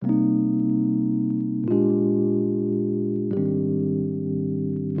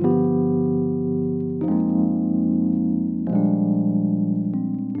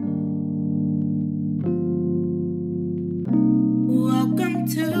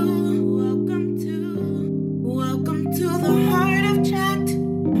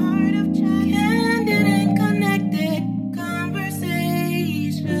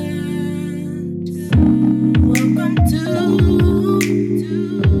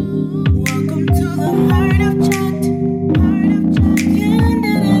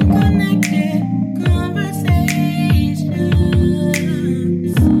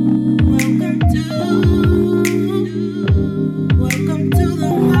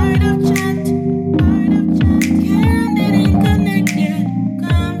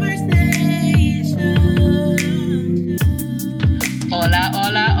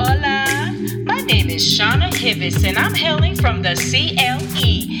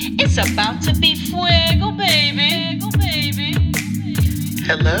It's about to be fuego, baby.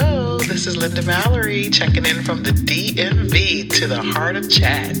 Hello, this is Linda Mallory checking in from the DMV to the Heart of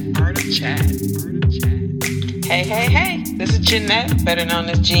Chat. Hey. This is Jeanette, better known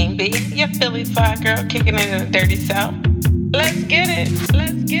as Jean B, your Philly fly girl kicking it in the dirty South. Let's get it.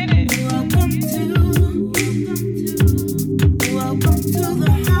 Welcome to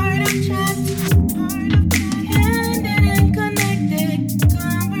the Heart of Chat. Candid and connected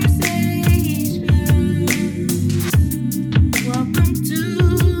conversation.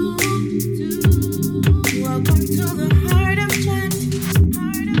 Welcome to the Heart of Chat.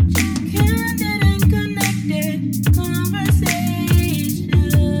 Candid and connected conversation.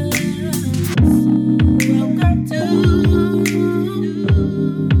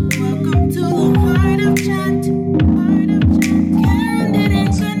 Welcome to the Heart of Chat.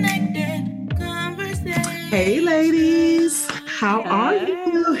 Hey, ladies. How are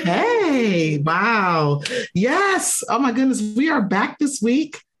you? Hey, wow. Yes. Oh, my goodness. We are back this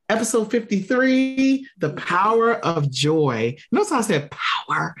week. Episode 53, The Power of Joy. Notice how I said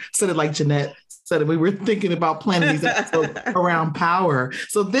power. Said it like Jeanette said it. We were thinking about planning these episodes around power.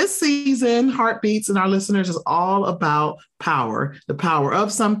 So this season, Heartbeats and our listeners is all about power. The power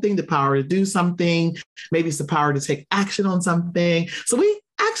of something, the power to do something. Maybe it's the power to take action on something. So we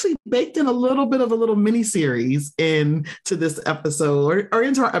actually baked in a little bit of a little mini series into this episode or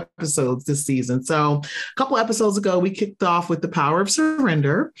into our episodes this season. So a couple episodes ago, we kicked off with the power of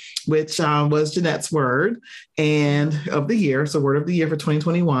surrender, which was Jeanette's word and of the year. So word of the year for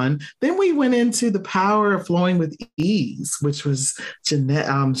 2021. Then we went into the power of flowing with ease, which was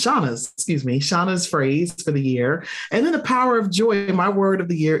Shauna's phrase for the year. And then the power of joy. My word of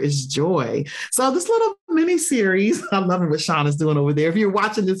the year is joy. So this little mini series, I love what Shauna's doing over there. If you're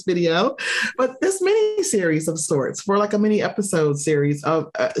watching this video, but this mini series of sorts for like a mini episode series of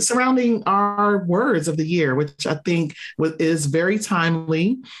surrounding our words of the year, which I think is very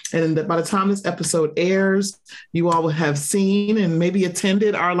timely. And that by the time this episode airs, you all will have seen and maybe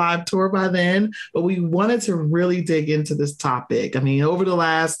attended our live tour by then. But we wanted to really dig into this topic. I mean, over the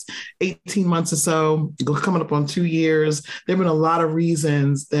last 18 months or so, coming up on 2 years, there have been a lot of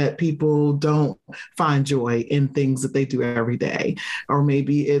reasons that people don't find joy in things that they do every day. Or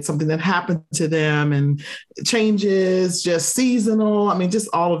maybe it's something that happened to them and changes, just seasonal. I mean, just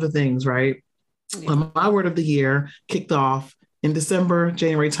all of the things, right? My word of the year kicked off in December,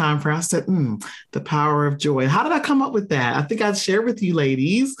 January timeframe. I said, the power of joy. How did I come up with that? I think I shared with you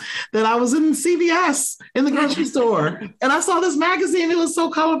ladies that I was in CVS in the grocery store and I saw this magazine. It was so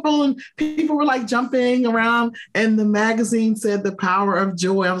colorful and people were like jumping around and the magazine said the power of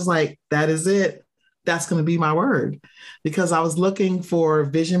joy. I was like, that is it. That's going to be my word, because I was looking for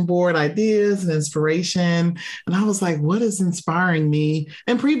vision board ideas and inspiration. And I was like, what is inspiring me?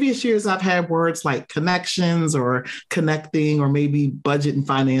 In previous years, I've had words like connections or connecting or maybe budget and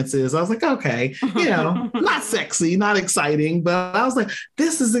finances. I was like, okay, not sexy, not exciting, but I was like,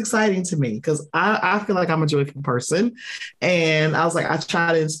 this is exciting to me because I feel like I'm a joyful person. And I was like, I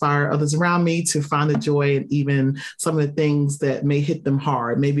try to inspire others around me to find the joy in even some of the things that may hit them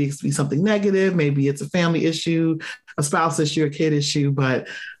hard. Maybe it's be something negative, maybe it's a family issue, a spouse issue, a kid issue, but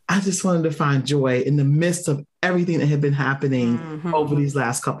I just wanted to find joy in the midst of everything that had been happening over these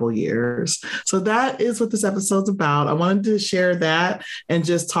last couple of years. So that is what this episode's about. I wanted to share that and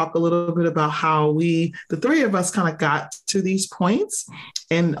just talk a little bit about how the three of us kind of got to these points,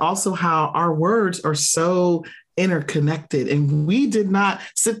 and also how our words are so interconnected. And we did not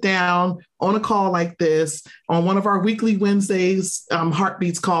sit down on a call like this on one of our weekly Wednesdays,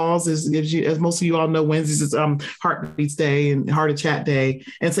 Heartbeats calls, as most of you all know, Wednesdays is Heartbeats Day and Heart of Chat Day,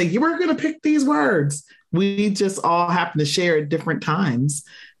 and say, you were going to pick these words. We just all happened to share at different times.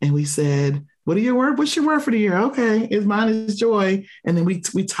 And we said, what's your word for the year? Okay, mine is joy. And then we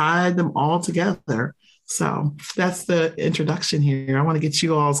tied them all together. So that's the introduction here. I want to get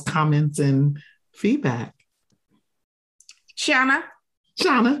you all's comments and feedback. Shauna.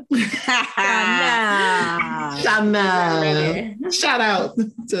 Shauna. Shout out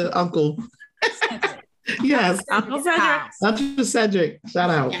to Uncle. Yes. Uncle Cedric. Uncle Cedric.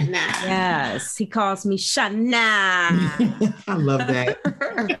 Shout out. Yes. He calls me Shana. I love that.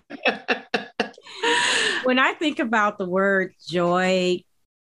 When I think about the word joy,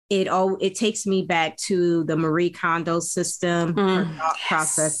 it takes me back to the Marie Kondo system, her thought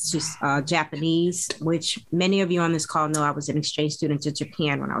process, just Japanese, which many of you on this call know. I was an exchange student to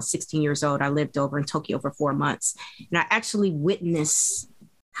Japan when I was 16 years old. I lived over in Tokyo for 4 months, and I actually witnessed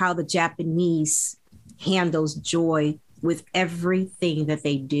how the Japanese handles joy with everything that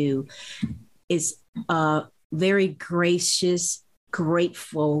they do. Is very gracious,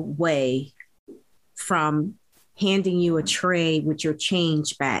 grateful way from handing you a tray with your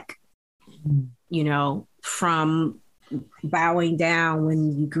change back, you know, from bowing down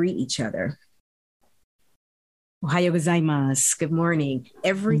when you greet each other. Ohayo gozaimasu. Good morning.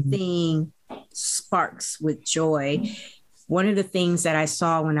 Everything sparks with joy. One of the things that I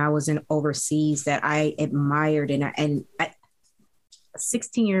saw when I was in overseas that I admired, and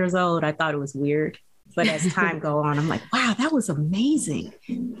 16 years old, I thought it was weird. But as time go on, I'm like, wow, that was amazing.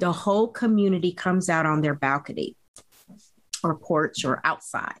 The whole community comes out on their balcony or porch or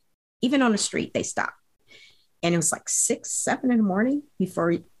outside, even on the street, they stop. And it was like 6, 7 in the morning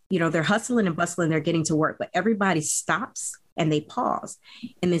before, you know, they're hustling and bustling, they're getting to work, but everybody stops and they pause.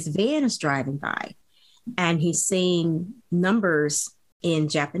 And this van is driving by and he's saying numbers in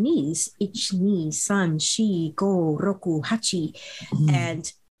Japanese, ichi, ni, san, shi, go, roku, hachi.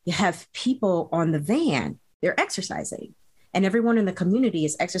 And you have people on the van, they're exercising, and everyone in the community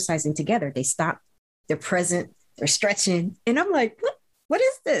is exercising together. They stop, they're present, they're stretching. And I'm like, what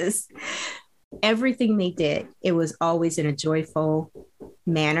is this? Everything they did, it was always in a joyful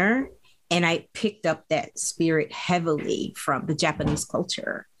manner. And I picked up that spirit heavily from the Japanese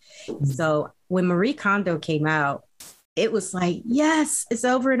culture. So when Marie Kondo came out, it was like, yes, it's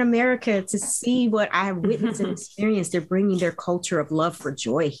over in America to see what I have witnessed and experienced. They're bringing their culture of love for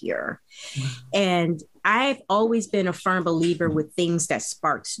joy here. And I've always been a firm believer with things that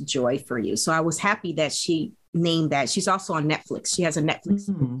sparks joy for you. So I was happy that she named that. She's also on Netflix. She has a Netflix.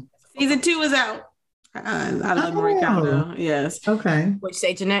 Season 2 is out. I love Marie Kondo. Yes. Okay. What'd you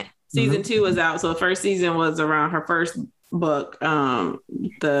say, Jeanette? Season 2 is out. So the first season was around her first book,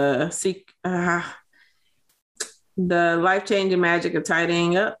 The Life-Changing Magic of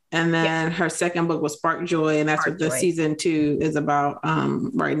Tidying Up. And then her second book was Spark Joy. And that's what the season 2 is about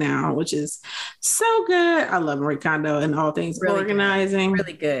right now, which is so good. I love Marie Kondo and all things really organizing. Good.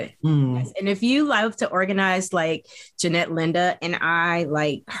 Really good. Yes. And if you love to organize like Jeanette Linda and I,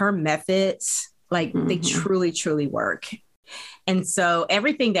 like her methods, like they truly, truly work. And so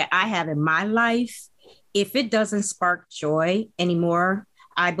everything that I have in my life, if it doesn't spark joy anymore,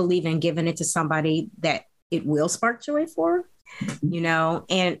 I believe in giving it to somebody that it will spark joy for, you know,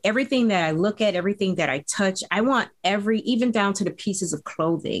 and everything that I look at, everything that I touch, I want even down to the pieces of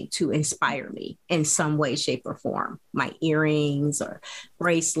clothing to inspire me in some way, shape, or form. My earrings or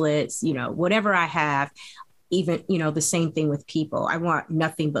bracelets, you know, whatever I have, even, you know, the same thing with people. I want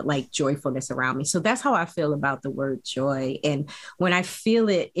nothing but like joyfulness around me. So that's how I feel about the word joy. And when I feel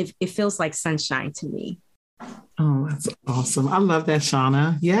it, it feels like sunshine to me. Oh, that's awesome. I love that,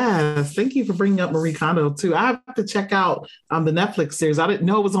 Shauna. Yes. Thank you for bringing up Marie Kondo too. I have to check out the Netflix series. I didn't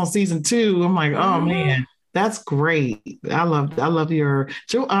know it was on season 2. I'm like, oh man, that's great. I love your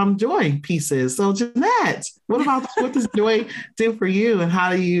joy pieces. So Jeanette, what does joy do for you? And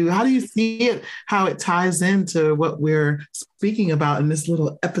how do you see it, how it ties into what we're speaking about in this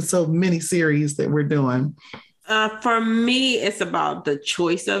little episode mini series that we're doing? For me, it's about the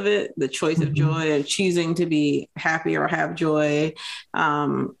choice of it, the choice of joy and choosing to be happy or have joy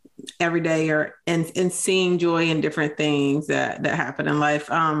every day and seeing joy in different things that happen in life.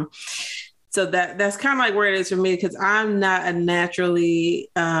 So that's kind of like where it is for me, because I'm not a naturally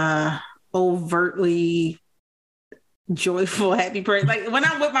overtly joyful, happy person. Like when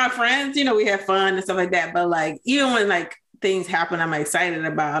I'm with my friends, you know, we have fun and stuff like that. But like, even when like things happen, I'm excited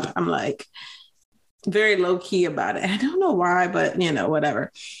about it. I'm like, very low key about it. I don't know why, but you know,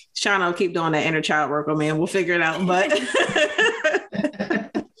 whatever. Shauna will keep doing that inner child work on me and we'll figure it out. But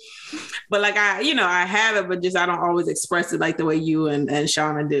but like I have it, but just I don't always express it like the way you and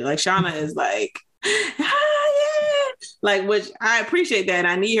Shauna do. Like Shauna is like, yeah. Like, which I appreciate that. And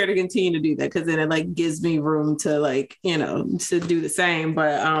I need her to continue to do that because then it like gives me room to like, you know, to do the same.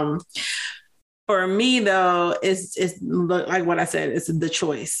 But for me though, it's like what I said, it's the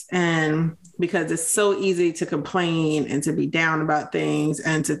choice. And because it's so easy to complain and to be down about things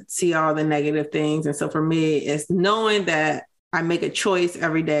and to see all the negative things. And so for me, it's knowing that I make a choice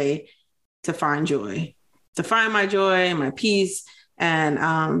every day to find joy, to find my joy and my peace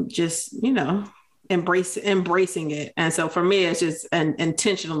and just, you know, embracing it. And so for me, it's just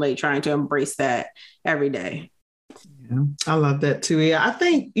intentionally trying to embrace that every day. Yeah, I love that too. Yeah, I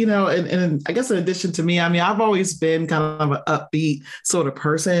think, you know, and I guess in addition to me, I mean, I've always been kind of an upbeat sort of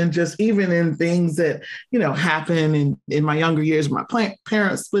person, just even in things that, you know, happen in my younger years, my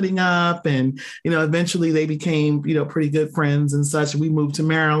parents splitting up and, you know, eventually they became, you know, pretty good friends and such. We moved to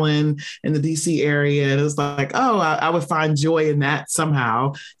Maryland in the DC area. And it was like, oh, I would find joy in that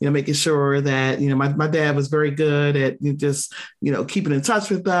somehow, you know, making sure that, you know, my dad was very good at just, you know, keeping in touch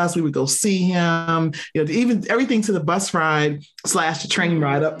with us. We would go see him, you know, even everything to the bus bus ride / the train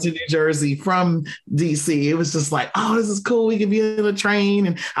ride up to New Jersey from DC. It was just like, oh, this is cool. We can be in a train.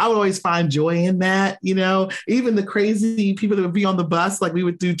 And I would always find joy in that, you know, even the crazy people that would be on the bus, like we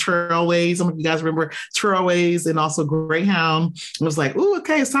would do Trailways. Some of you guys remember Trailways and also Greyhound. It was like, oh,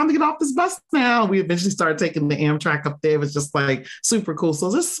 okay, it's time to get off this bus now. We eventually started taking the Amtrak up there. It was just like super cool.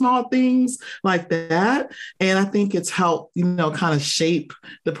 So just small things like that. And I think it's helped, you know, kind of shape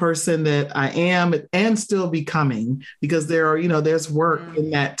the person that I am and still becoming, because there are, you know, there's work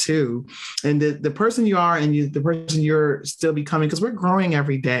in that too. And the person you are and the person you're still becoming, because we're growing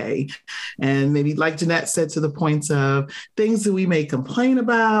every day. And maybe like Jeanette said, to the point of things that we may complain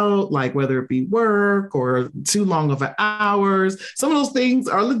about, like whether it be work or too long of hours, some of those things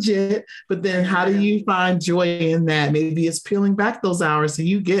are legit, but then how do you find joy in that? Maybe it's peeling back those hours so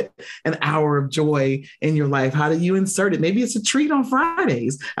you get an hour of joy in your life. How do you insert it? Maybe it's a treat on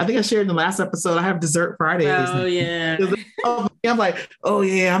Fridays. I think I shared in the last episode, I have dessert Fridays. Oh, yeah. I'm like, oh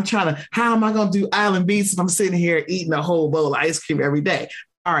yeah, I'm trying to, how am I going to do Island Beats if I'm sitting here eating a whole bowl of ice cream every day?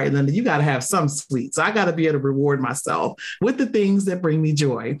 All right, Linda, you got to have some sweets. So I got to be able to reward myself with the things that bring me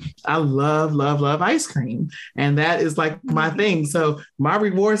joy. I love, love, love ice cream. And that is like my thing. So my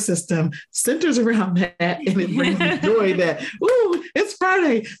reward system centers around that, and it brings me joy that, ooh, it's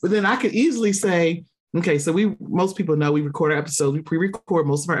Friday. But then I could easily say, okay, so most people know we record our episodes. We pre-record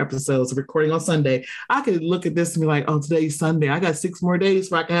most of our episodes. We're recording on Sunday. I could look at this and be like, oh, today's Sunday. I got 6 more days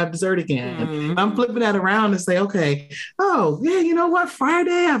before I can have dessert again. Mm-hmm. I'm flipping that around and say, okay, oh, yeah, you know what? Friday,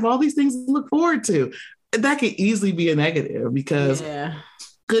 I have all these things to look forward to. That could easily be a negative because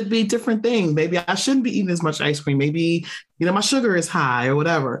could be different things. Maybe I shouldn't be eating as much ice cream. Maybe, you know, my sugar is high or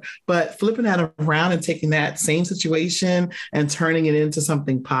whatever, but flipping that around and taking that same situation and turning it into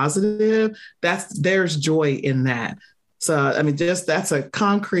something positive, there's joy in that. So, I mean, that's a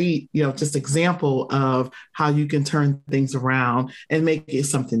concrete, you know, just example of how you can turn things around and make it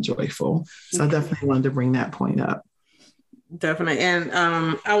something joyful. So I definitely wanted to bring that point up. Definitely. And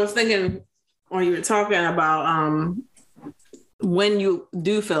I was thinking when you were talking about when you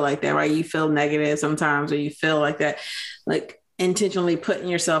do feel like that, right? You feel negative sometimes, or you feel like that, like intentionally putting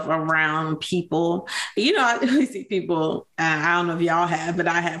yourself around people. You know, I always see people, I don't know if y'all have, but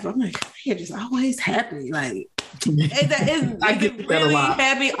I have. I'm like, they're just always happy. Like, I get really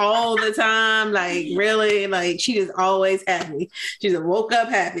happy all the time. Like, really, like she is always happy. She's woke up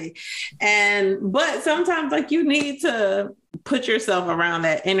happy. But sometimes like you need to put yourself around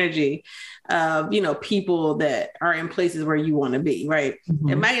that energy of, you know, people that are in places where you want to be, right? Mm-hmm.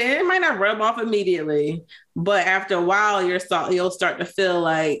 It might not rub off immediately, but after a while you'll start to feel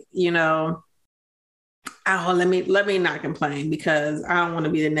like, you know, oh, let me not complain because I don't want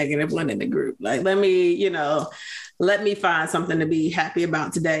to be the negative one in the group. Like, let me find something to be happy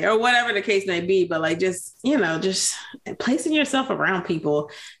about today, or whatever the case may be. But like, just, you know, just placing yourself around people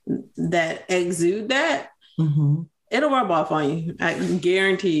that exude that, mm-hmm. It'll rub off on you. I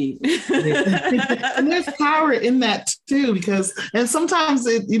guaranteed. And there's power in that too, and sometimes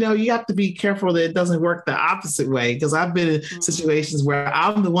you have to be careful that it doesn't work the opposite way. Because I've been in situations where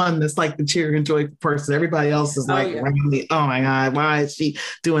I'm the one that's like the cheer and joy person. Everybody else is like, oh my God, why is she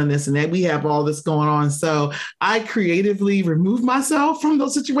doing this? And then we have all this going on. So I creatively remove myself from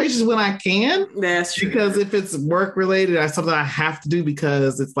those situations when I can. That's true. Because if it's work related, that's something I have to do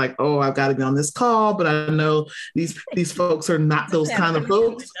because it's like, oh, I've got to be on this call, but I know these folks are not those kind of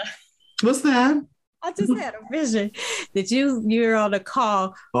folks. What's that? I just had a vision that you're on a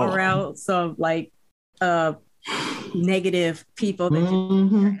call around some like negative people that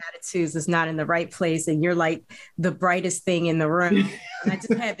your attitudes is not in the right place, and you're like the brightest thing in the room. And I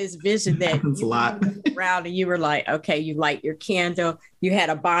just had this vision that you were around and you were like, okay, you light your candle, you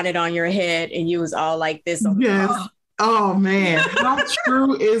had a bonnet on your head, and you was all like this. Yes. Oh man, how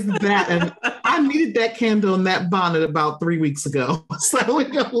true is that? And I needed that candle and that bonnet about 3 weeks ago. So we're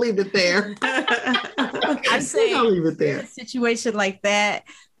gonna leave it there. I'm saying, I'll leave it there. In a situation like that,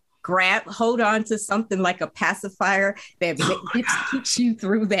 hold on to something like a pacifier that keeps you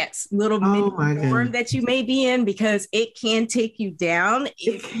through that little storm that you may be in, because it can take you down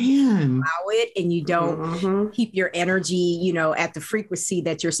if you allow it and you don't keep your energy, you know, at the frequency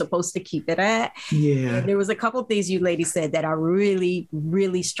that you're supposed to keep it at. Yeah. And there was a couple of things you ladies said that are really,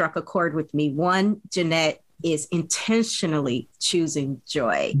 really struck a chord with me. One, Jeanette, is intentionally choosing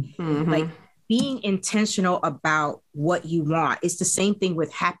joy. Mm-hmm. Like, being intentional about what you want. It's the same thing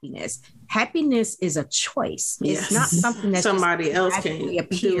with happiness. Happiness is a choice. Yes. It's not something that somebody else can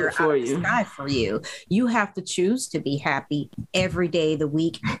appear for you. You have to choose to be happy every day of the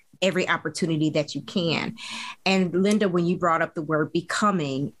week, every opportunity that you can. And Linda, when you brought up the word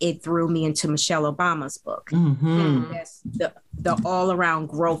becoming, it threw me into Michelle Obama's book. That's the all around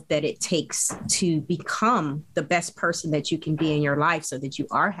growth that it takes to become the best person that you can be in your life so that you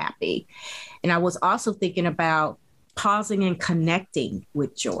are happy. And I was also thinking about pausing and connecting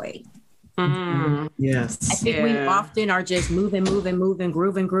with joy. Yes. I think we often are just moving,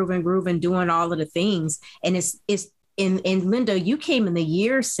 grooving, doing all of the things. And it's in Linda, you came in the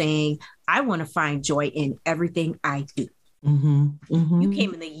year saying, I want to find joy in everything I do. You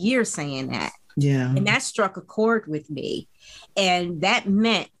came in the year saying that. Yeah. And that struck a chord with me. And that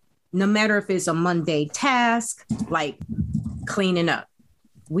meant no matter if it's a mundane task, like cleaning up.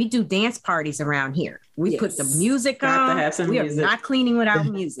 We do dance parties around here. We put the music on. We are not cleaning without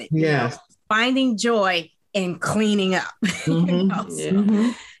music. Yeah. Finding joy in cleaning up.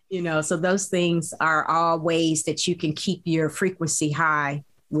 You know, so those things are all ways that you can keep your frequency high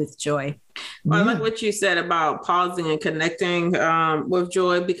with joy. Well, I like what you said about pausing and connecting with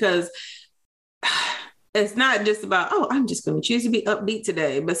joy, because it's not just about, oh, I'm just going to choose to be upbeat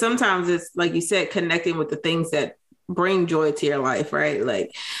today. But sometimes it's, like you said, connecting with the things that bring joy to your life, right?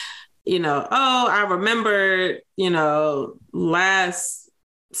 Like, you know, oh, I remember, you know, last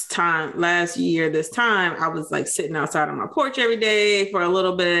year, this time, I was like sitting outside on my porch every day for a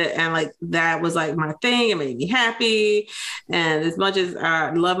little bit. And like, that was like my thing. It made me happy. And as much as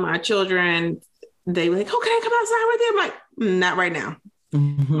I love my children, they were like, oh, can I come outside with you? I'm like, not right now.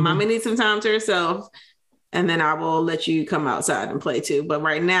 Mommy needs some time to herself. And then I will let you come outside and play too. But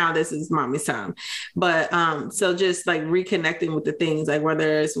right now, this is mommy's time. But so just like reconnecting with the things, like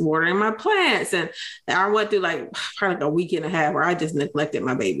whether it's watering my plants. And I went through like probably like a week and a half where I just neglected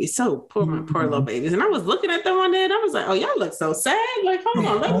my babies. So poor little babies. And I was looking at them one day and I was like, oh, y'all look so sad. Like, hold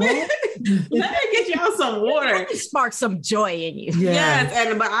on, let me get y'all some water. Spark some joy in you. Yes.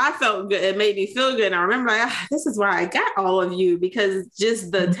 But I felt good. It made me feel good. And I remember like, this is why I got all of you, because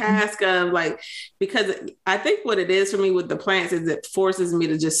just the task of like, because I think what it is for me with the plants is it forces me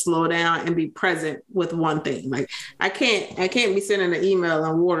to just slow down and be present with one thing. Like I can't be sending an email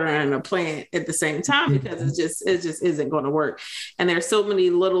and watering a plant at the same time, because it just isn't going to work. And there's so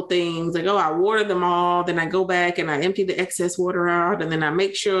many little things like, oh, I water them all. Then I go back and I empty the excess water out. And then I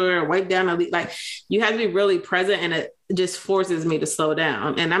make sure I wipe down a leak. Like you have to be really present, and it just forces me to slow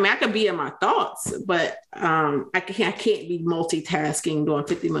down. And I mean, I could be in my thoughts, but I can't be multitasking, doing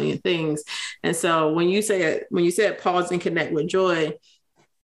 50 million things. And so when you said pause and connect with joy,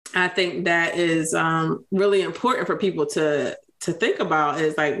 I think that is really important for people to think about,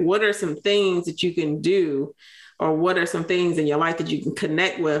 is like, what are some things that you can do, or what are some things in your life that you can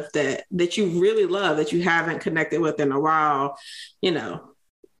connect with that you really love, that you haven't connected with in a while, you know,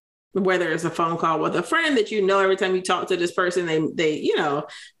 whether it's a phone call with a friend that, you know, every time you talk to this person, they, you know,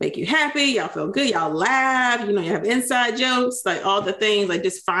 make you happy. Y'all feel good. Y'all laugh, you know, you have inside jokes, like all the things, like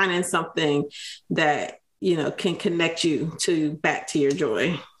just finding something that, you know, can connect you back to your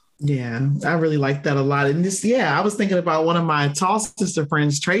joy. Yeah, I really like that a lot. And this, I was thinking about one of my tall sister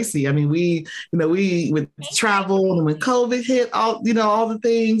friends, Tracy. I mean, we would travel, and when COVID hit, all the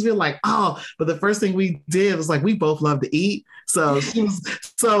things, we were like, oh, but the first thing we did was like, we both love to eat. So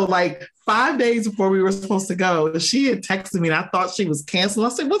like 5 days before we were supposed to go, she had texted me and I thought she was canceling. I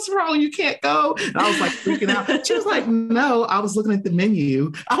said, what's wrong? You can't go. And I was like freaking out. She was like, no, I was looking at the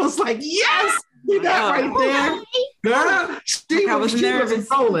menu. I was like, yes. You got right there. Girl, she was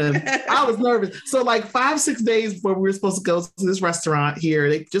rolling. I was nervous. So like 5-6 days before we were supposed to go to this restaurant here,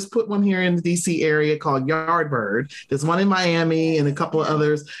 they just put one here in the DC area called Yardbird. There's one in Miami and a couple of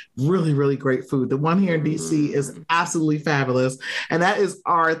others. Really, really great food. The one here in DC is absolutely fabulous. And that is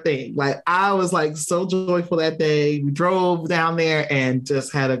our thing. Like I was like so joyful that day. We drove down there and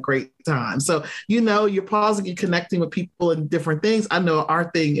just had a great time. So, you know, you're pausing and connecting with people and different things. I know our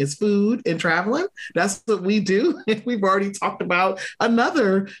thing is food and traveling. That's what we do. And we've already talked about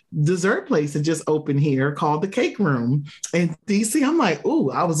another dessert place that just opened here called the Cake Room in DC. I'm like,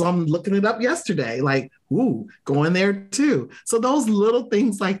 ooh, I was looking it up yesterday. Like, ooh, going there too. So those little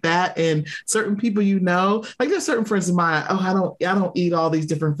things like that, and certain people, you know, like there's certain friends of mine, oh, I don't eat all these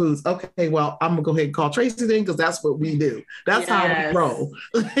different foods. Okay, well, I'm gonna go ahead and call Tracy then, because that's what we do. That's how we roll.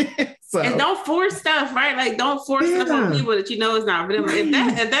 So. And don't force stuff, right? Like don't force stuff on people that you know is not for them.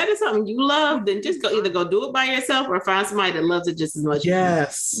 If that is something you love, then just either go do it by yourself or find somebody that loves it just as much.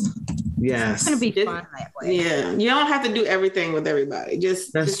 Yes. It's gonna be fun that way. Yeah, you don't have to do everything with everybody.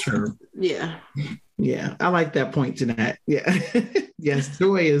 That's true. Yeah. Yeah, I like that point, Jeanette. Yeah. Yes,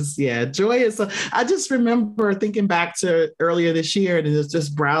 joy is. I just remember thinking back to earlier this year, and it was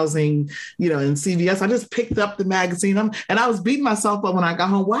just browsing, in CVS. I just picked up the magazine, and I was beating myself up when I got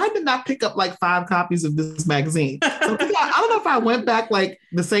home. Why didn't I pick up like 5 copies of this magazine? So, I don't know if I went back like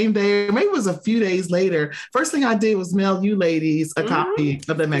the same day, or maybe it was a few days later. First thing I did was mail you ladies a copy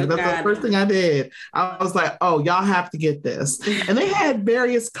of the magazine. That's the first thing I did. I was like, oh, y'all have to get this. And they had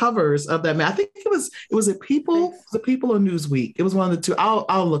various covers of that. I think it was it People? Was it People or Newsweek? It was one of the two.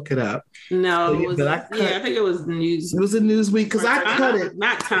 I'll look it up. No, I think it was Newsweek. It was a Newsweek because I cut it.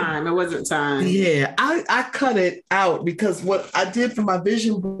 Not Time. It wasn't Time. Yeah, I cut it out because what I did for my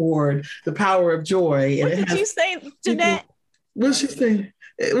vision board, The Power of Joy. What did you say, Jeanette? What's she saying?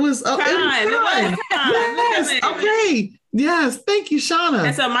 It was Time. Yes. Okay. Yes. Thank you, Shauna.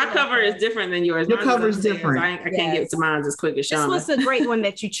 And so my cover is different than yours. Your cover is different. I can't get to mine as quick as Shauna. This was a great one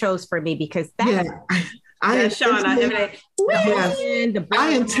that you chose for me because I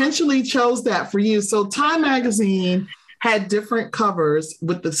intentionally chose that for you. So Time Magazine had different covers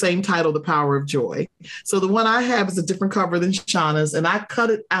with the same title, The Power of Joy. So the one I have is a different cover than Shauna's, and I cut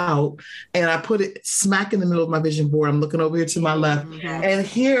it out and I put it smack in the middle of my vision board. I'm looking over here to my left. And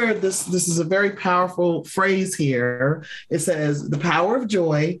here, this is a very powerful phrase here. It says, the power of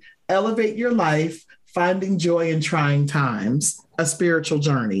joy, elevate your life, finding joy in trying times, a spiritual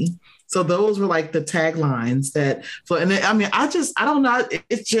journey. So those were like the taglines I don't know,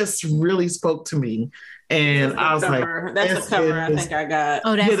 it just really spoke to me. And I was like, that's the cover I think I got.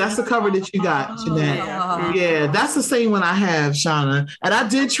 Oh, that's the cover that you got, Jeanette. Yeah, that's the same one I have, Shauna. And I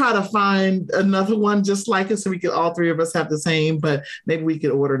did try to find another one just like it so we could all three of us have the same, but maybe we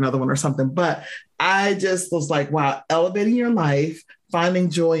could order another one or something. But I just was like, wow, elevating your life, finding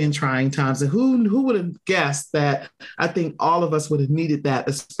joy in trying times. And who would have guessed that? I think all of us would have needed that,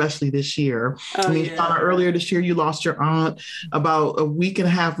 especially this year. Shauna, earlier this year, you lost your aunt. About a week and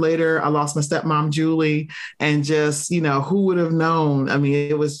a half later, I lost my stepmom, Julie. And just, who would have known? I mean,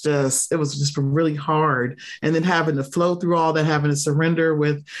 it was just really hard. And then having to flow through all that, having to surrender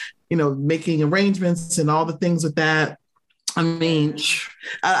with, making arrangements and all the things with that. I mean,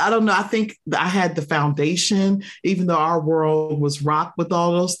 I don't know. I think I had the foundation, even though our world was rocked with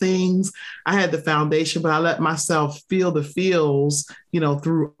all those things. I had the foundation, but I let myself feel the feels,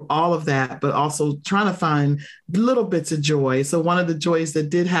 through all of that, but also trying to find little bits of joy. So one of the joys that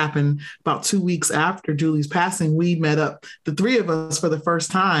did happen about 2 weeks after Julie's passing, we met up, the three of us, for the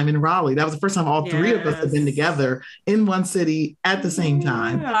first time in Raleigh. That was the first time all three of us had been together in one city at the same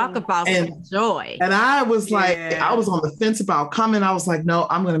time. Talk about some joy. And I was like, I was on the fence about coming. I was like, no,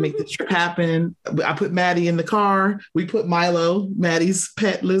 I'm going to make the trip happen. I put Maddie in the car. We put Milo, Maddie's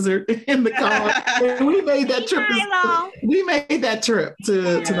pet lizard, in the car. And we made that trip. We made that trip to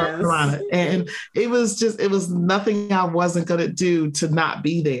North Carolina. And it was nothing I wasn't going to do to not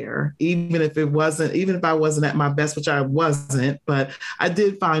be there, even if I wasn't at my best, which I wasn't. But I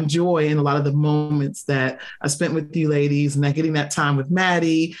did find joy in a lot of the moments that I spent with you ladies, and that getting that time with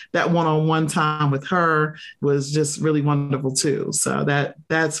Maddie, that one-on-one time with her was just really wonderful too. So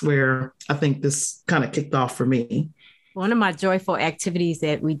that's where I think this kind of kicked off for me. One of my joyful activities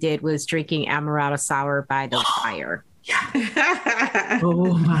that we did was drinking Amaretto Sour by the fire.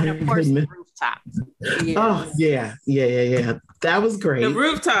 Oh my goodness. The rooftops. Yes. Oh yeah. That was great. The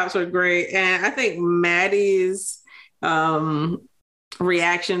rooftops were great. And I think Maddie's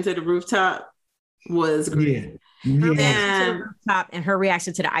reaction to the rooftop was great. Her reaction to the rooftop and her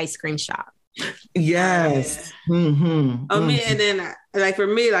reaction to the ice cream shop. Yes. Mm-hmm. And then like for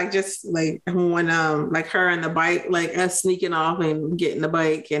me, like just like when like her and the bike, like us sneaking off and getting the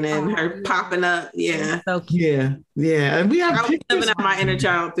bike, and then her popping up. Yeah. So cute. Yeah. And we have I was living out my inner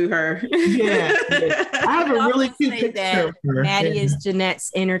child through her. Yeah. I have a really cute picture of her. Maddie is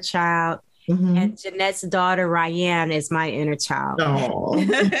Jeanette's inner child. Mm-hmm. And Jeanette's daughter, Ryan, is my inner child. Oh.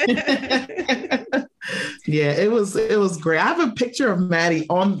 Yeah, it was great. I have a picture of Maddie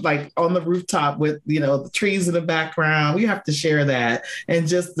on the rooftop with, the trees in the background. We have to share that. And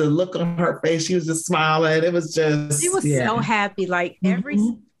just the look on her face, she was just smiling. It was just, she was so happy. Like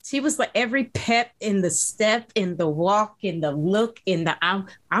she was like every pep in the step, in the walk, in the look, in the,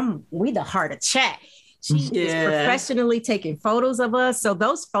 we the heart of chat. She is professionally taking photos of us. So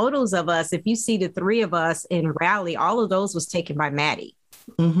those photos of us, if you see the three of us in Raleigh, all of those was taken by Maddie.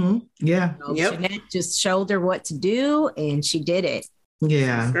 Mm-hmm. Yeah. Jeanette just showed her what to do, and she did it.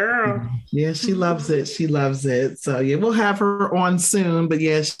 Yeah. Girl. Yeah, she loves it. She loves it. So yeah, we'll have her on soon. But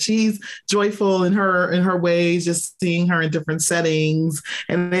yeah, she's joyful in her ways, just seeing her in different settings.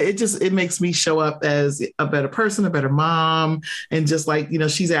 And it makes me show up as a better person, a better mom. And just like,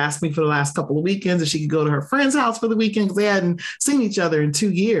 she's asked me for the last couple of weekends if she could go to her friend's house for the weekend because they hadn't seen each other in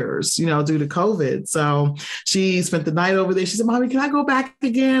 2 years, due to COVID. So she spent the night over there. She said, Mommy, can I go back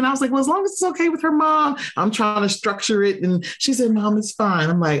again? I was like, well, as long as it's okay with her mom, I'm trying to structure it. And she said, Mom, it's fine.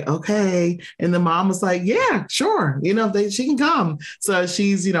 I'm like, okay. And the mom was like, yeah, sure. She can come. So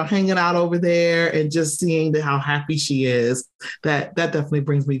she's, hanging out over there and just seeing how happy she is. That definitely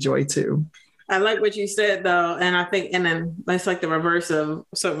brings me joy too. I like what you said though. And I think, and then that's like the reverse of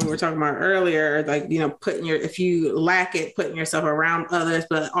something we were talking about earlier, like, if you lack it, putting yourself around others,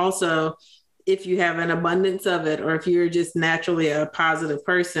 but also if you have an abundance of it, or if you're just naturally a positive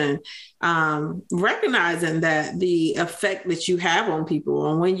person, recognizing that the effect that you have on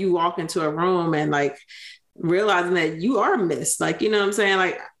people, and when you walk into a room and like realizing that you are missed, like, what I'm saying?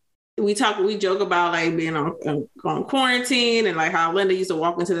 Like we joke about like being on quarantine and like how Linda used to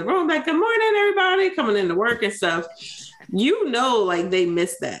walk into the room, like, good morning, everybody, coming into work and stuff. Like they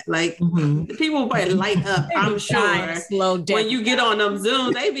miss that. Like people might light up. I'm sure. Slow down. When you get on them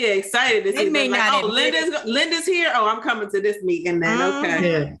Zooms, they be excited to see. They like, Linda's here. Oh, I'm coming to this meeting. Then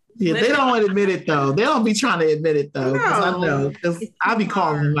okay. Yeah. They don't want to admit it though. They don't be trying to admit it though. No. I know. Because I be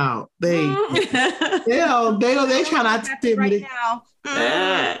calling them out. They try not to admit it. Now.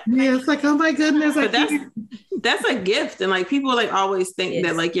 Yeah, it's like, oh my goodness. But that's a gift, and like people like always think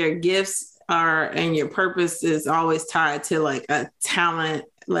that like your gifts and your purpose is always tied to like a talent,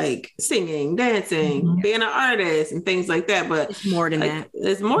 like singing, dancing, being an artist and things like that. But it's more than that.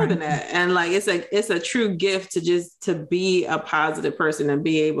 It's more than that. And like, it's a true gift to be a positive person and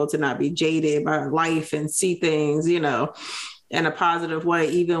be able to not be jaded by life and see things, in a positive way,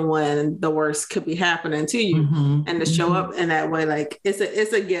 even when the worst could be happening to you, and to show up in that way. Like it's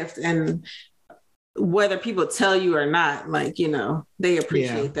a gift. And whether people tell you or not, like, they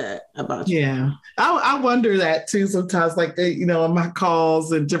appreciate that about you. Yeah. I wonder that too sometimes, like, on my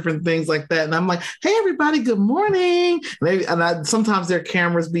calls and different things like that. And I'm like, hey, everybody, good morning. Sometimes their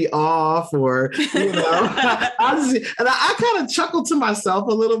cameras be off or, I kind of chuckle to myself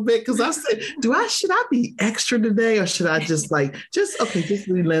a little bit because I said, should I be extra today or should I just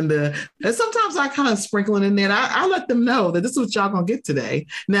be Linda? And sometimes I kind of sprinkle it in there and I let them know that this is what y'all gonna get today.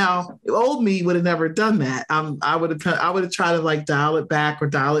 Now, old me would have never done that. I would have tried to like dial it back or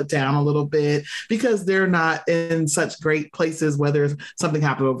dial it down a little bit because they're not in such great places, whether something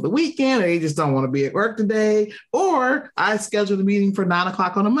happened over the weekend or they just don't want to be at work today, or I scheduled a meeting for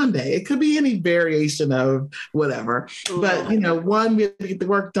 9:00 on a Monday. It could be any variation of whatever. But, one, we have to get the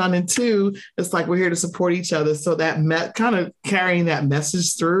work done. And two, it's like we're here to support each other. So that kind of carrying that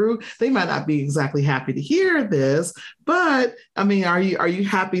message through, they might not be exactly happy to hear this, but I mean, are you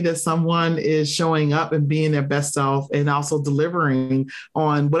happy that someone is showing up and being their best self and also delivering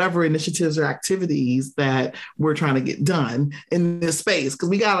on whatever initiatives or activities that we're trying to get done in this space? Because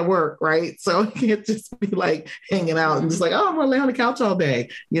we got to work, right? So it can't just be like hanging out and just like, oh, I'm going to lay on the couch all day.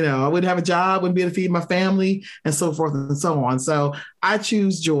 I wouldn't have a job, wouldn't be able to feed my family and so forth and so on. So I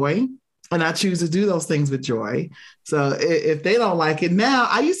choose joy. And I choose to do those things with joy. So if they don't like it now,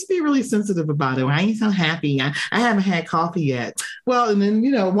 I used to be really sensitive about it. Well, I ain't so happy. I haven't had coffee yet. Well, and then,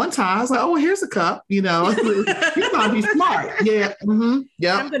 one time I was like, oh, well, here's a cup, you got to be smart. Yeah. Mm-hmm.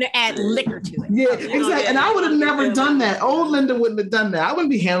 Yeah. I'm going to add liquor to it. Yeah, exactly. And I would have never done that. Old Linda wouldn't have done that. I wouldn't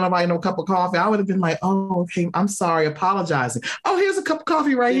be handing nobody no cup of coffee. I would have been like, oh, okay, I'm sorry, apologizing. Oh, here's a cup of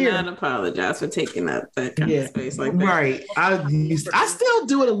coffee right here. Not apologize for taking up that kind of space like that. Right. I still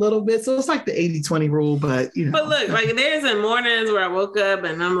do it a little bit. So it's like the 80-20 rule, but But look, like there's in mornings where I woke up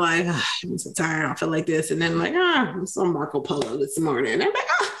and I'm like, I'm so tired. I feel like this. And then I'm like, I'm so Marco Polo this morning. And I'm like,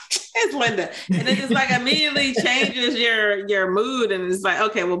 it's Linda. And it just like immediately changes your mood. And it's like,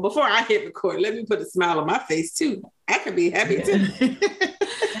 okay, well, before I hit record, let me put a smile on my face too. I could be happy too.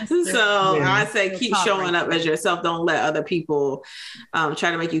 So I say, keep showing up as yourself. Don't let other people try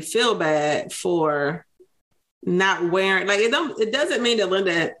to make you feel bad for not wearing, like, it doesn't mean that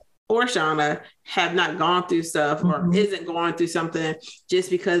Linda or Shauna have not gone through stuff or isn't going through something just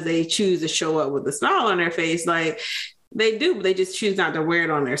because they choose to show up with a smile on their face. Like they do, but they just choose not to wear it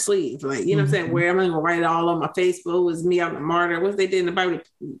on their sleeve. Like, you know what I'm saying? I'm going to write it all on my face. But it was me, I'm a martyr. What they did in the Bible,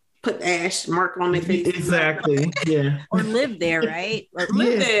 put ash mark on their face. Exactly. Yeah. Or live there, right?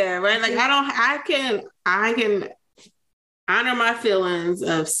 Live there, right? Like I can honor my feelings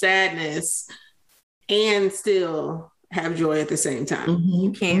of sadness and still have joy at the same time.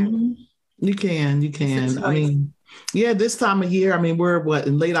 You can. I mean, Yeah, this time of year, I mean, we're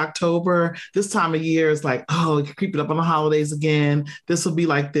in late October. This time of year is like, oh, creeping up on the holidays again. This will be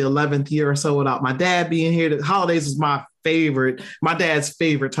like the 11th year or so without my dad being here. The holidays is my dad's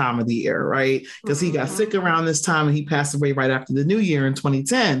favorite time of the year, right? Because he got sick around this time and he passed away right after the new year in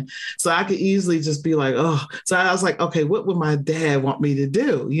 2010. So I could easily just be like, oh, so I was like, okay, what would my dad want me to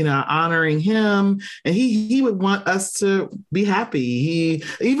do? You know, honoring him. And he would want us to be happy. He,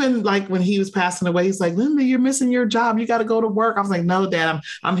 even like when he was passing away, he's like, Linda, you're missing your job. You got to go to work. I was like, no, Dad,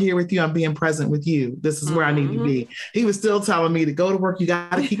 I'm here with you. I'm being present with you. This is where I need to be. He was still telling me to go to work. You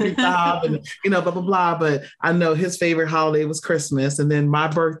got to keep your job and, you know, blah, blah, blah. But I know his favorite holiday was Christmas, and then my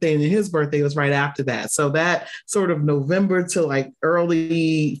birthday and his birthday was right after that. So that sort of November to like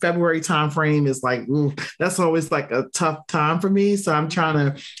early February timeframe is like, ooh, that's always like a tough time for me. So I'm trying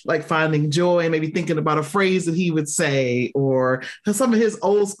to like finding joy, maybe thinking about a phrase that he would say, or some of his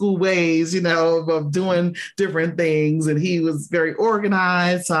old school ways, you know, of doing different things. And he was very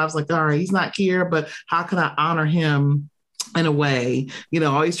organized. So I was like, all right, he's not here, but how can I honor him in a way? You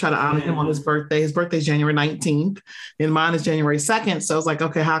know, I always try to honor him on his birthday. His birthday is January 19th and mine is January 2nd. So I was like,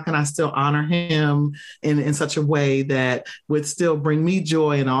 okay, how can I still honor him in such a way that would still bring me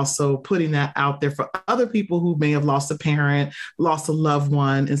joy, and also putting that out there for other people who may have lost a parent, lost a loved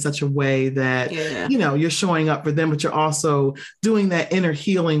one, in such a way that, you know, you're showing up for them, but you're also doing that inner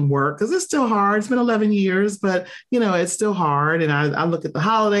healing work, because it's still hard. It's been 11 years, but, you know, it's still hard. And I look at the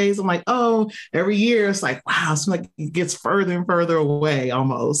holidays, I'm like, oh, every year it's like, wow, it's like it gets further and further away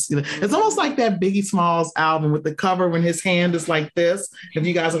almost. You know, it's almost like that Biggie Smalls album with the cover when his hand is like this. If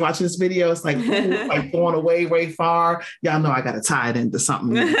you guys are watching this video, it's like, like going away, way far. Y'all know I got to tie it into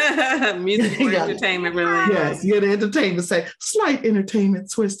something. Music for entertainment, really. Yes, yeah, the entertainment, say slight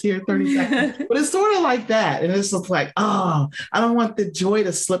entertainment twist here, 30 seconds. But it's sort of like that. And it's just like, oh, I don't want the joy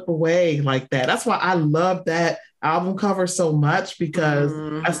to slip away like that. That's why I love that album cover so much, because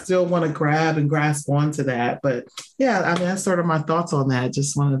I still want to grab and grasp onto that. But yeah, I mean, that's sort of my thoughts on that.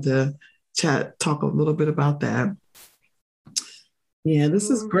 Just wanted to talk a little bit about that. Yeah, this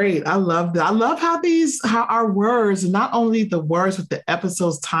is great. I love that. I love how our words, not only the words, but the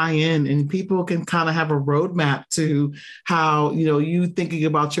episodes tie in, and people can kind of have a roadmap to how, you know, you thinking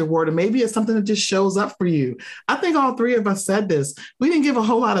about your word, and maybe it's something that just shows up for you. I think all three of us said this. We didn't give a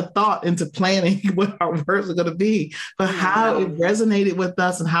whole lot of thought into planning what our words are going to be, but how it resonated with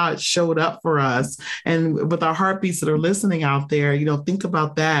us and how it showed up for us. And with our heartbeats that are listening out there, you know, think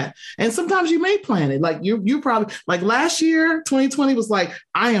about that. And sometimes you may plan it. Like you probably, like last year, 2020, was like,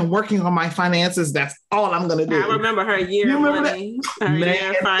 I am working on my finances. That's all I'm going to do. I remember her year of money.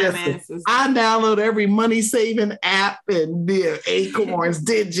 Year finances. I download every money saving app and Acorns,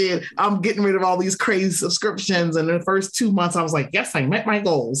 Digit. I'm getting rid of all these crazy subscriptions. And in the first 2 months, I was like, yes, I met my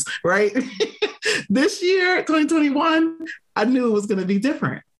goals, right? This year, 2021, I knew it was going to be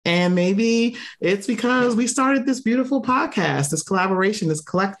different. And maybe it's because we started this beautiful podcast, this collaboration, this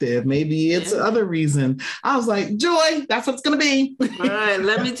collective. Maybe it's another reason. I was like, joy, that's what it's going to be. All right.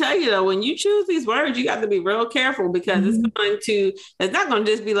 Let me tell you, though, when you choose these words, you got to be real careful, because it's not going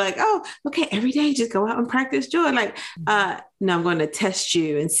to just be like, oh, okay, every day, just go out and practice joy. Like, no, I'm going to test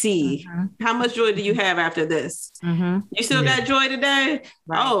you and see how much joy do you have after this? You still got joy today?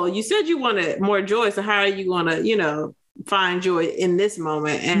 Right. Oh, you said you wanted more joy. So how are you going to, you know, find joy in this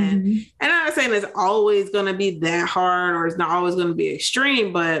moment? And I'm not saying it's always going to be that hard, or it's not always going to be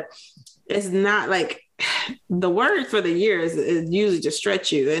extreme, but it's not like the word for the year is usually to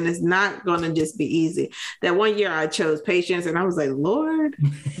stretch you, and it's not going to just be easy. That one year I chose patience, and I was like, Lord,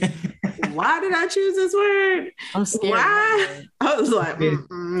 why did I choose this word? I'm scared. Why? I was like,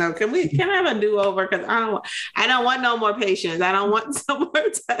 no, can I have a do-over? Because I don't want no more patience. I don't want some more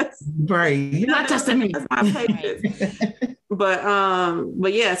tests. Right. You're not testing me. That's my patience. But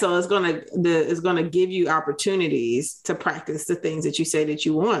yeah, so it's gonna give you opportunities to practice the things that you say that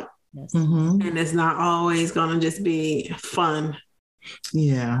you want. Yes. And it's not always gonna just be fun.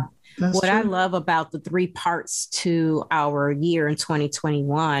 Yeah. What I love about the 3 parts to our year in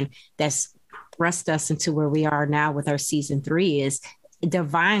 2021 that's thrust us into where we are now with our season 3 is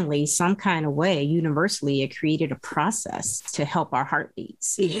divinely, some kind of way, universally, it created a process to help our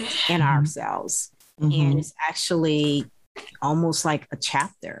heartbeats and ourselves. And it's actually almost like a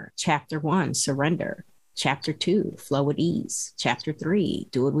chapter. Chapter 1, surrender. Chapter 2, flow with ease. Chapter 3,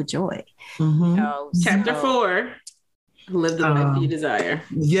 do it with joy. Chapter 4, live the life you desire.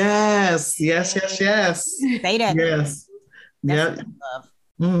 Yes. Say that. Yes. That's what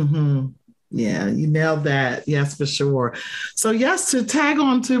I love. Yeah, you nailed that. Yes, for sure. So yes, to tag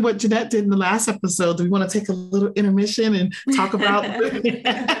on to what Jeanette did in the last episode, do we want to take a little intermission and talk about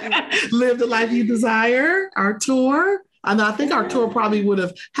Live the Life You Desire, our tour? And I think our tour probably would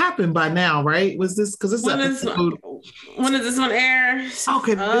have happened by now, right? Was this because this when does this one air?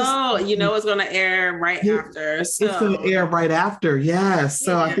 Okay. You know it's going to air right after. So. It's going to air right after. Yes.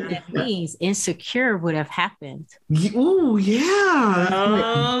 So I think that means Insecure would have happened. Ooh, yeah.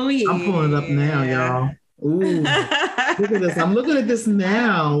 Oh, yeah. I'm pulling it up now, y'all. Ooh, look at this. I'm looking at this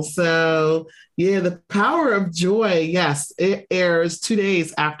now. So yeah, The Power of Joy. Yes, it airs 2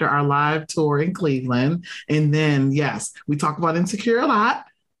 days after our live tour in Cleveland. And then, yes, we talk about Insecure a lot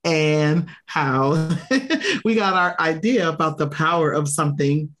and how we got our idea about the power of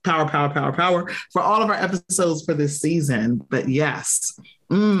something, power for all of our episodes for this season. But yes.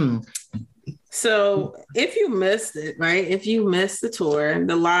 So if you missed it, right? If you missed the tour,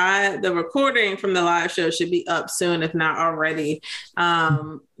 the recording from the live show should be up soon, if not already.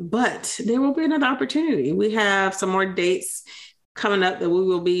 But there will be another opportunity. We have some more dates coming up that we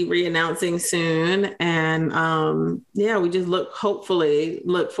will be re-announcing soon. And we just look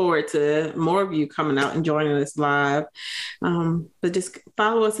forward to more of you coming out and joining us live. But just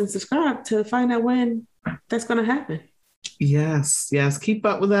follow us and subscribe to find out when that's going to happen. Yes. Keep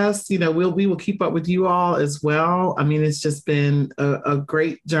up with us. We will keep up with you all as well. I mean, it's just been a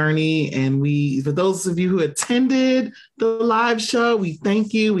great journey. And for those of you who attended the live show, we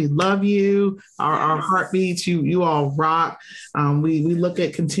thank you. We love you. Our heartbeats, you all rock. We look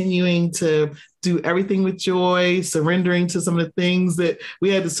at continuing to do everything with joy, surrendering to some of the things that we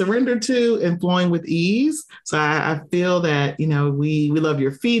had to surrender to and flowing with ease. So I feel that, we love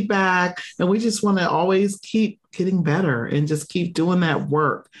your feedback and we just want to always keep getting better and just keep doing that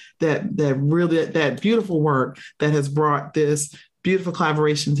work, that beautiful work that has brought this beautiful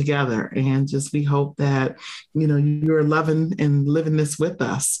collaboration together. And just, we hope that, you're loving and living this with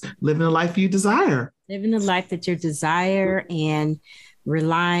us, living the life you desire. Living the life that you desire and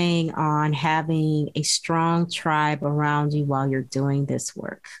relying on having a strong tribe around you while you're doing this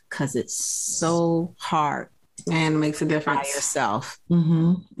work, because it's so hard and it makes a difference by yourself.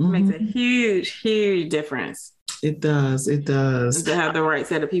 It makes a huge difference. It does to have the right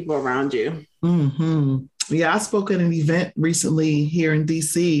set of people around you. Yeah, I spoke at an event recently here in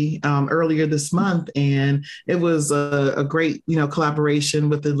DC earlier this month, and it was a great collaboration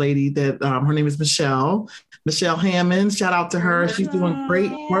with the lady that her name is Michelle Hammond. Shout out to her. She's doing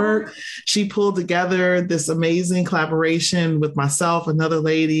great work. She pulled together this amazing collaboration with myself, another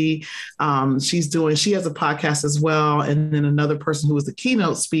lady. She has a podcast as well. And then another person who was the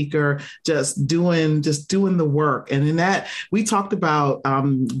keynote speaker, just doing the work. And in that, we talked about I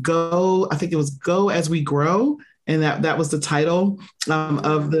think it was Go As We Grow. And that was the title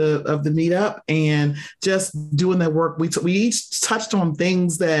of the meetup, and just doing that work. We each touched on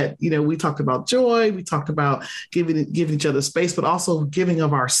things that, we talked about joy. We talked about giving each other space, but also giving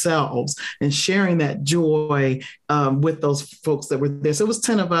of ourselves and sharing that joy with those folks that were there. So it was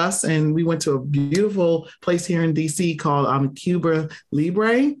 10 of us, and we went to a beautiful place here in DC called Cuba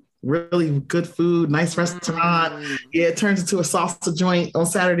Libre. Really good food, nice restaurant. Yeah, it turns into a salsa joint on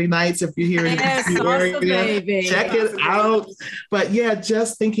Saturday nights if you're here in the area. Baby. Check it out. But yeah,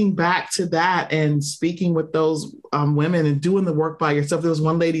 just thinking back to that and speaking with those women and doing the work by yourself. There was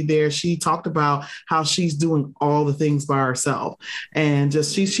one lady there. She talked about how she's doing all the things by herself, and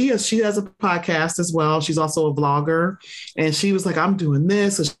just she has a podcast as well. She's also a vlogger, and she was like, "I'm doing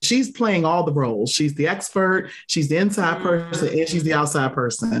this." So she's playing all the roles. She's the expert. She's the inside person, and she's the outside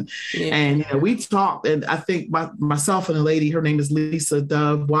person. Yeah. And we talked, and I think myself and a lady, her name is Lisa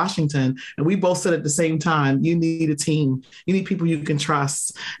Dove Washington, and we both said at the same time, you need a team. You need people you can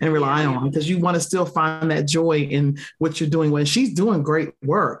trust and rely on, because you want to still find that joy in what you're doing. When she's doing great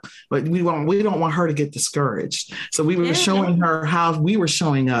work, but we don't want her to get discouraged. So we were showing her how we were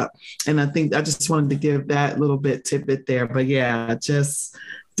showing up, and I think I just wanted to give that little tidbit there. But yeah, just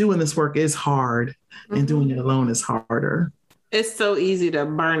doing this work is hard, and doing it alone is harder. It's so easy to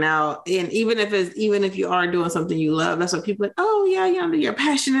burn out. And even if you are doing something you love, that's what people are like, oh yeah, you're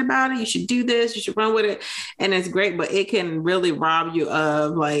passionate about it. You should do this. You should run with it. And it's great, but it can really rob you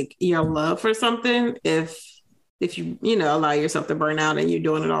of like your love for something if you allow yourself to burn out and you're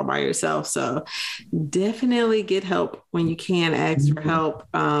doing it all by yourself. So definitely get help when you can. Ask for help.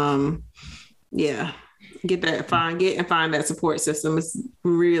 Get and find that support system. It's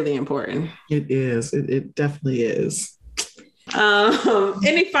really important. It is. It definitely is.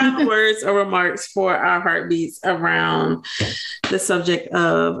 Any final words or remarks for our heartbeats around the subject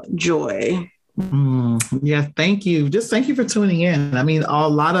of joy? Yeah, thank you. Just thank you for tuning in. I mean, a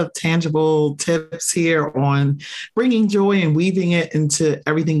lot of tangible tips here on bringing joy and weaving it into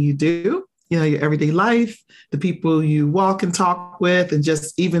everything you do, your everyday life, the people you walk and talk with, and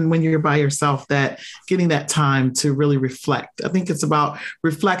just even when you're by yourself, that getting that time to really reflect. I think it's about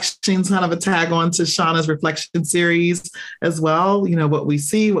reflections, kind of a tag on to Shauna's reflection series as well. What we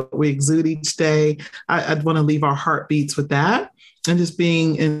see, what we exude each day. I'd want to leave our heartbeats with that. And just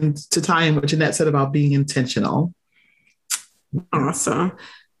being to tie in what Jeanette said about being intentional. Awesome.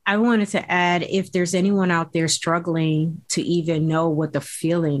 I wanted to add, if there's anyone out there struggling to even know what the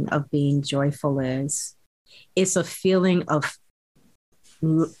feeling of being joyful is, it's a feeling of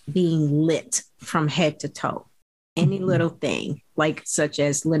being lit from head to toe. Any little thing, like such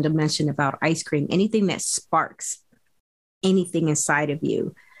as Linda mentioned about ice cream, anything that sparks anything inside of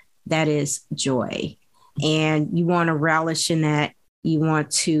you, that is joy. And you want to relish in that. You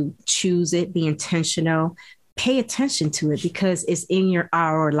want to choose it, be intentional, pay attention to it, because it's in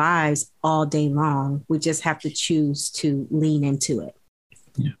our lives all day long. We just have to choose to lean into it.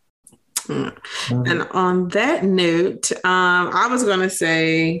 Yeah. And on that note, I was going to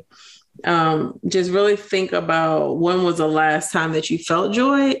say, just really think about when was the last time that you felt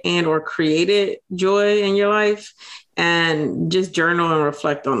joy and or created joy in your life, and just journal and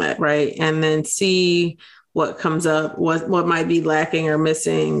reflect on that, right? And then see what comes up, what might be lacking or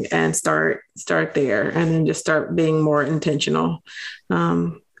missing, and start there, and then just start being more intentional,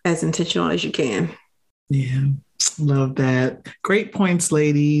 as intentional as you can. Yeah. Love that. Great points,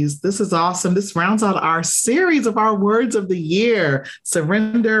 ladies. This is awesome. This rounds out our series of our words of the year.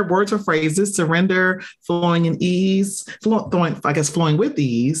 Surrender, words or phrases, surrender, flowing in ease, flowing with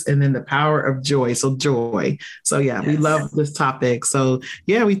ease, and then the power of joy. So joy. So yeah, We love this topic. So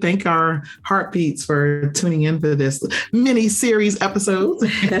yeah, we thank our heartbeats for tuning in for this mini series episode.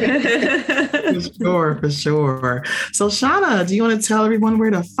 For sure. So Shauna, do you want to tell everyone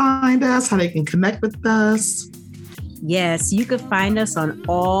where to find us, how they can connect with us? Yes, you can find us on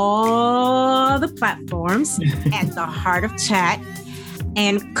all the platforms at The Heart of Chat.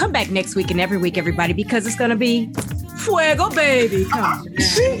 And come back next week and every week, everybody, because it's going to be Fuego, baby. Come on.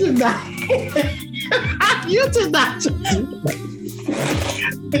 She did not. You did not.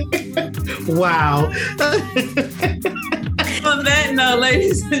 Wow. On that note,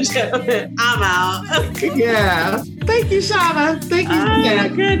 ladies and gentlemen, I'm out. Yeah. Thank you, Shauna. Thank you. Oh, my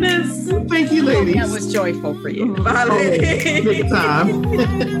goodness. Thank you, ladies. That was joyful for you. Bye, ladies. Big time.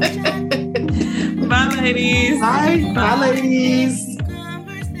 Bye, ladies. Bye. Bye, ladies.